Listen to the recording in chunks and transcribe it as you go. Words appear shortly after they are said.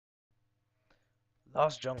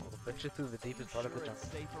Lost jungle. Venture through the deepest part of the jungle.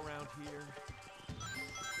 Safe around here.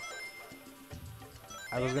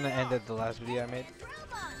 I was gonna end at the last video I made.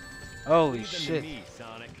 Holy Leave them to shit. me,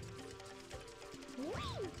 Sonic.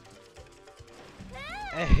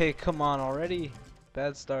 Hey, come on already.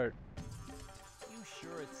 Bad start. You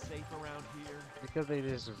sure it's safe around here? Because they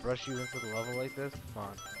just rush you into the level like this? Come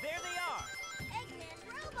on. There they are!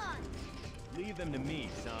 Eggman robots! Leave them to me,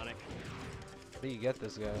 Sonic. How do you get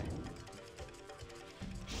this guy?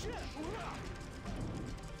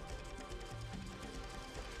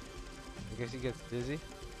 I guess he gets dizzy.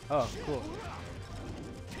 Oh, cool.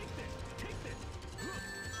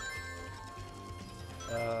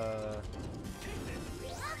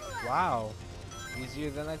 Wow. Easier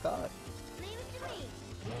than I thought. Leave it to me.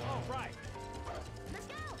 All right. Let's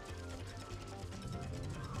go.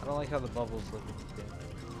 I don't like how the bubbles look in this game.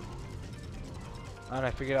 And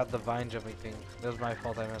I figured out the vine jumping thing. That was my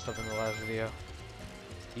fault, I messed up in the last video.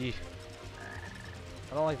 Eeh.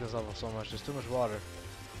 I don't like this level so much, there's too much water. Look,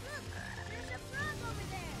 there's a frog over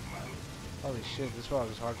there. Holy shit, this frog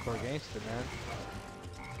is hardcore gangster, man.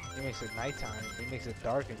 He makes it nighttime, he makes it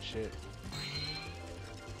dark and shit.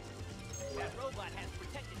 That robot has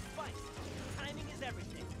protected spikes. Timing is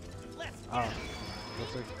everything. Let's Oh,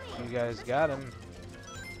 looks like you guys got him.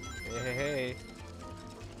 Hey, hey, hey.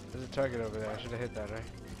 There's a target over there, I should have hit that, right?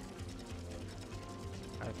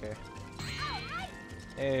 Okay.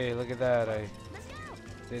 Hey, look at that, I Let's go.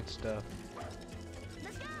 did stuff.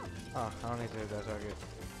 Let's go. Oh, I don't need to hit that target.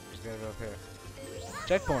 Just get it up here.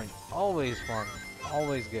 Checkpoint. Always fun.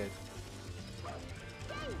 Always good.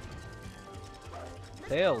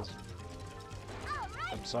 Tails.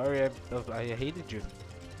 I'm sorry I hated you.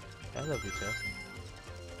 I love you, Tails.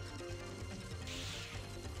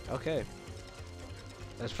 Okay.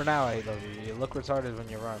 As for now, I love you. You look retarded when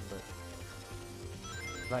you run, but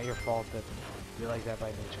it's not your fault that you're like that by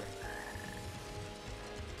nature.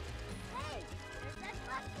 Hey, there's that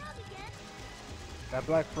black frog again. That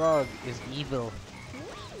black frog is evil.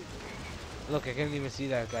 Look, I can't even see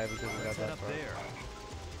that guy because of that Let's head black up frog. there.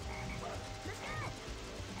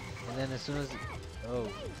 And then as soon as... Oh,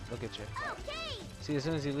 look at you. Okay. See, as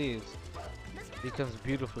soon as he leaves, it becomes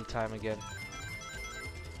beautiful time again.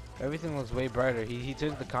 Everything looks way brighter. He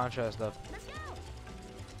turns the contrast up. Let's go.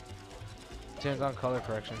 Turns on color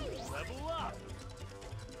correction. Level up.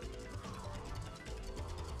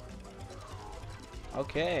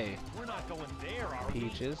 Okay. We're not going there, are we?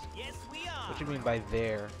 Peaches. Yes, we are. What you mean by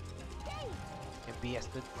there?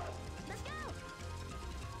 Bastard. Let's go.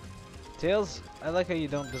 Tails, I like how you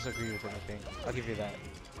don't disagree with anything. I'll give you that.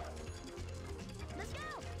 Let's go.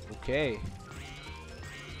 Okay.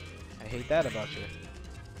 I hate that about you.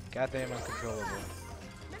 Goddamn uncontrollable.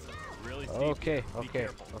 Let's go. Really, Steve? Okay, Be okay,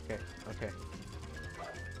 careful. okay, okay.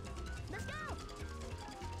 Let's go.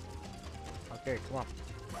 Okay, come on.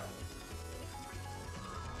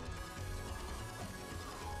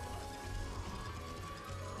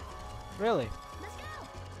 Really? Let's go.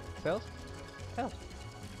 Tails? Tails?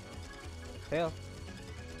 Tails?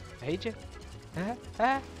 I hate you?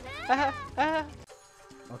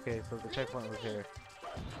 Okay, so the checkpoint was here.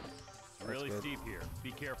 That's Really good. steep here.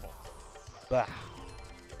 Be careful. Bah.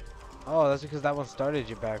 Oh, that's because that one started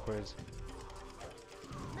you backwards.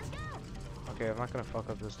 Let's go. Okay, I'm not gonna fuck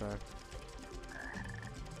up this time.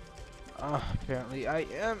 Apparently I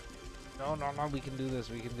am. No, no, no, we can do this,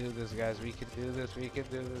 we can do this, guys. We can do this, we can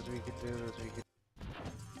do this, we can do this, we can.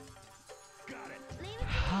 Got it. Leave it.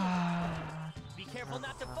 Be careful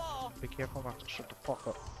not to fall. Be careful not to shut the fuck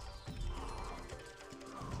up.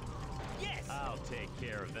 Yes. I'll take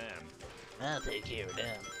care of them. I'll take care of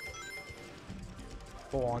them.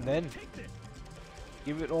 Go on then. Take this.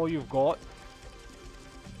 Give it all you've got.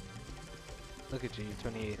 Look at you,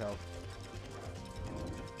 28 health.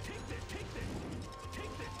 Take this. Take this.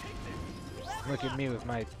 Take this. Take this. Look at me with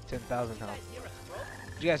my 10,000 health. Guys, hear a croak?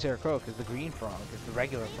 Did you guys hear a croak? It's the green frog. It's the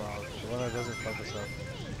regular frog. The one that doesn't fuck us up.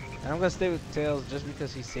 And I'm gonna stay with Tails just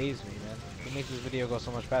because he saves me, man. He makes this video go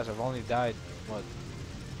so much faster. I've only died, what?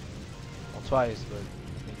 Well, twice, but I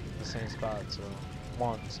think in the same spot, so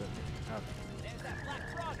once. And, There's that black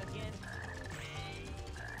frog again.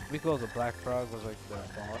 we call the black frog was like the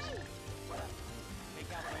boss.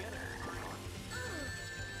 Take out the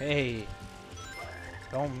enemy. Hey,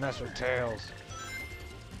 don't mess with Tails.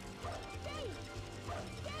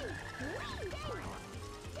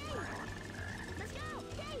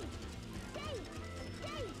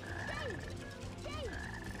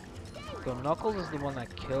 So Knuckles is the one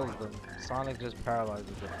that kills them. Sonic just paralyzes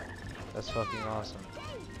them. That's fucking awesome.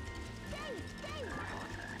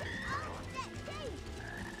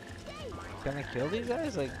 Can I kill these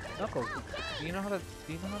guys? Like, Knuckles, do you know how to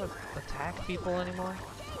attack people anymore?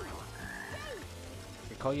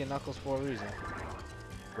 They call you Knuckles for a reason,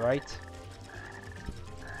 right?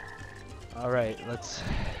 All right, let's.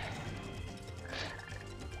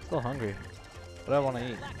 Still hungry. What do I want to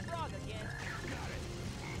eat?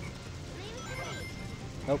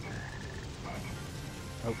 Nope.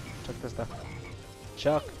 Nope. Chuck this stuff.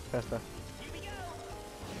 Chuck that stuff.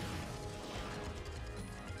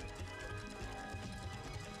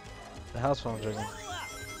 The house phone's ringing.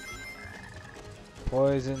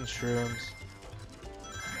 Poison, shrooms.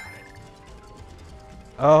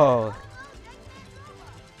 Oh.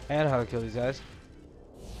 And how to kill these guys.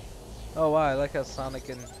 Oh wow, I like how Sonic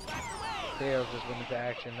and Tails just went into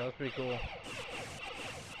action. That was pretty cool.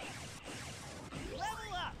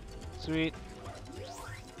 Sweet.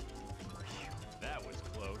 That was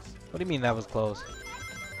close. What do you mean that was close?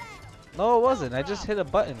 No, it wasn't. I just hit a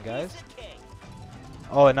button, guys.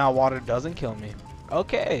 Oh, and now water doesn't kill me.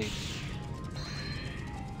 Okay.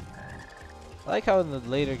 I like how in the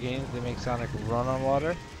later games they make Sonic run on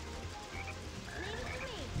water.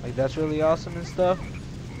 Like, that's really awesome and stuff.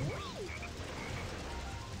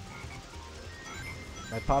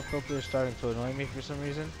 My pop filter is starting to annoy me for some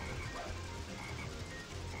reason.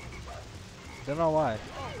 Don't know why.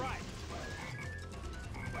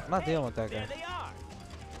 I'm not dealing with that guy.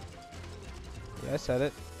 Yeah, I said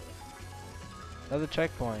it. Another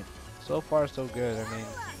checkpoint. So far, so good. I mean,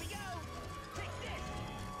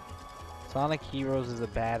 Sonic Heroes is a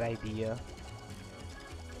bad idea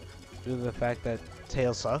due to the fact that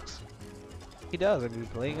Tails sucks. He does. I mean,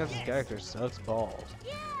 playing as this character sucks balls.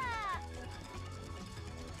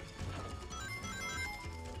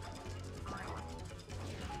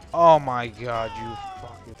 Oh my god, you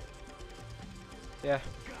fucking. Yeah,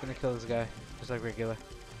 gonna kill this guy. Just like regular.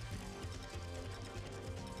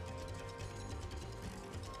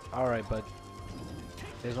 Alright, bud.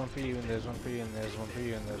 There's one for you, and there's one for you, and there's one for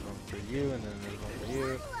you, and there's one for you, and then there's one for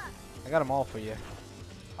you. I got them all for you.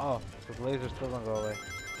 Oh, the laser still don't go away.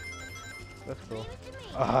 That's cool.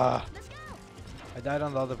 Ah! I died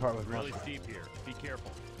on the other part with Really mushroom. steep here. Be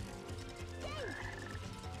careful.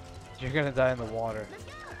 You're gonna die in the water.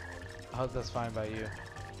 I hope that's fine by you.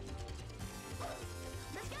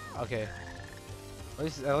 Okay.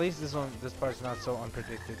 At least this part's not so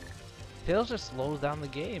unpredicted. Tails just slows down the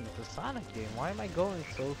game. It's a Sonic game. Why am I going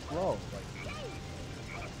so slow?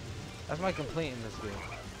 Like, that's my complaint in this game.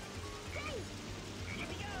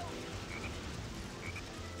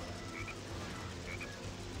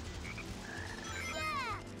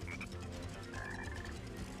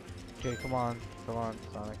 Okay, come on,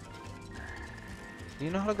 Sonic. Do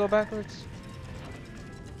you know how to go backwards?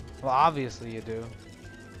 Well, obviously you do.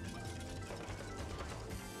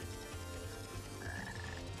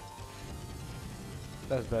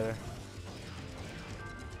 That's better.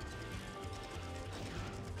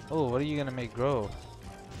 Oh, what are you gonna make grow?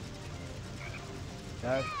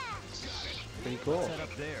 That's pretty cool. Set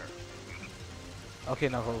up there. Okay,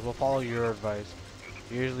 Knuckles, we'll follow your advice.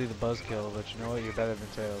 You're usually the buzzkill, but you know what? You're better than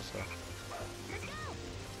Tails, so.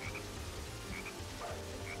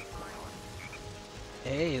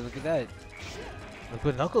 Hey, look at that. Look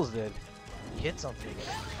what Knuckles did. He hit something.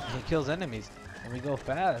 He kills enemies. And we go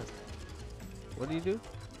fast. What do you do?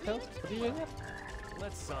 Tails? What do you do again?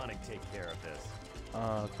 Let Sonic take care of this.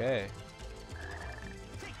 Okay.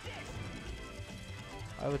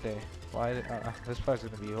 Why would they? Why? This part's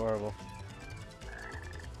gonna be horrible.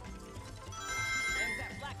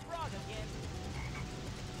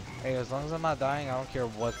 Hey, as long as I'm not dying, I don't care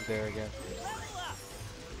what's there again.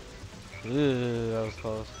 Ooh, that was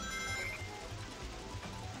close.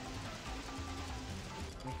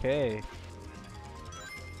 Okay.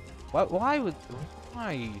 Why would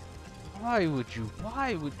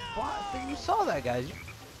you saw that, guys?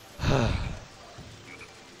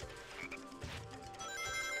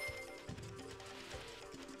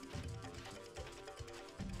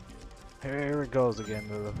 Here it goes again,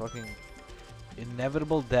 the fucking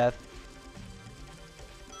inevitable death.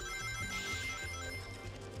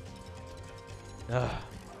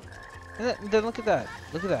 And then look at that.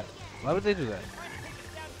 Look at that. Why would they do that?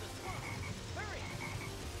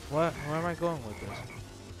 Where am I going with this?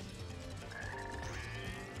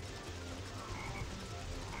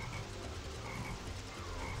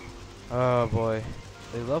 Oh boy.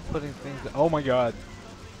 They love putting things. Oh my god.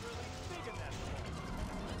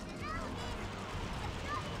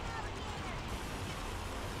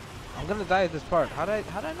 I'm gonna die at this part. How'd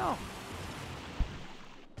I know?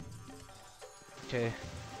 Okay.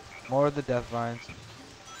 More of the death vines.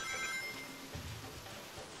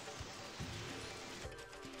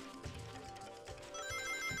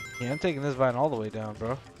 Yeah, I'm taking this vine all the way down,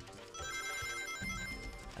 bro.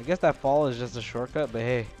 I guess that fall is just a shortcut, but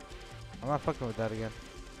hey, I'm not fucking with that again.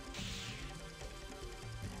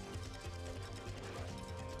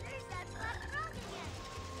 There's that black frog again.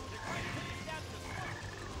 They're trying to take us down to the swamp.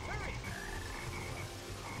 Hurry!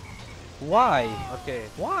 Why? Okay,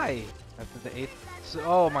 why? After the 8th. So,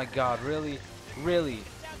 oh my god, really? Really?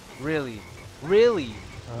 Really? Really?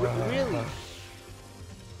 Really?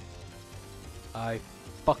 I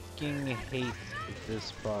fucking hate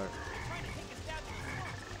this part. They're trying to take us down to the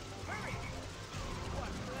swamp. Hurry!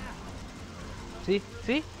 What's that? See?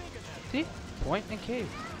 See? Bigger than See? Point and cave.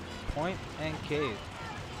 Point and cave.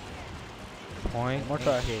 Point More and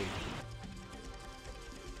try. cave.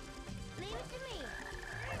 Leave it to me.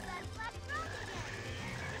 There's that black frog again.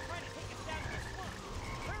 They're trying to take us down to the swamp.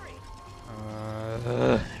 Hurry!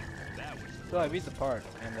 That was So I beat the part,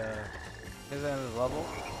 and here's the end of the level.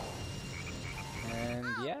 And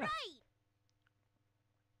yeah, Right.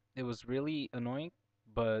 It was really annoying,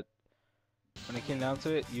 but when it came down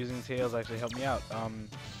to it, using tails actually helped me out. I'll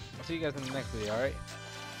see you guys in the next video, alright?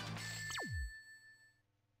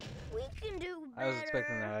 We can do better. I was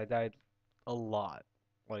expecting that. I died a lot.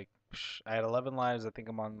 Like, I had 11 lives. I think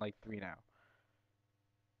I'm on like 3 now.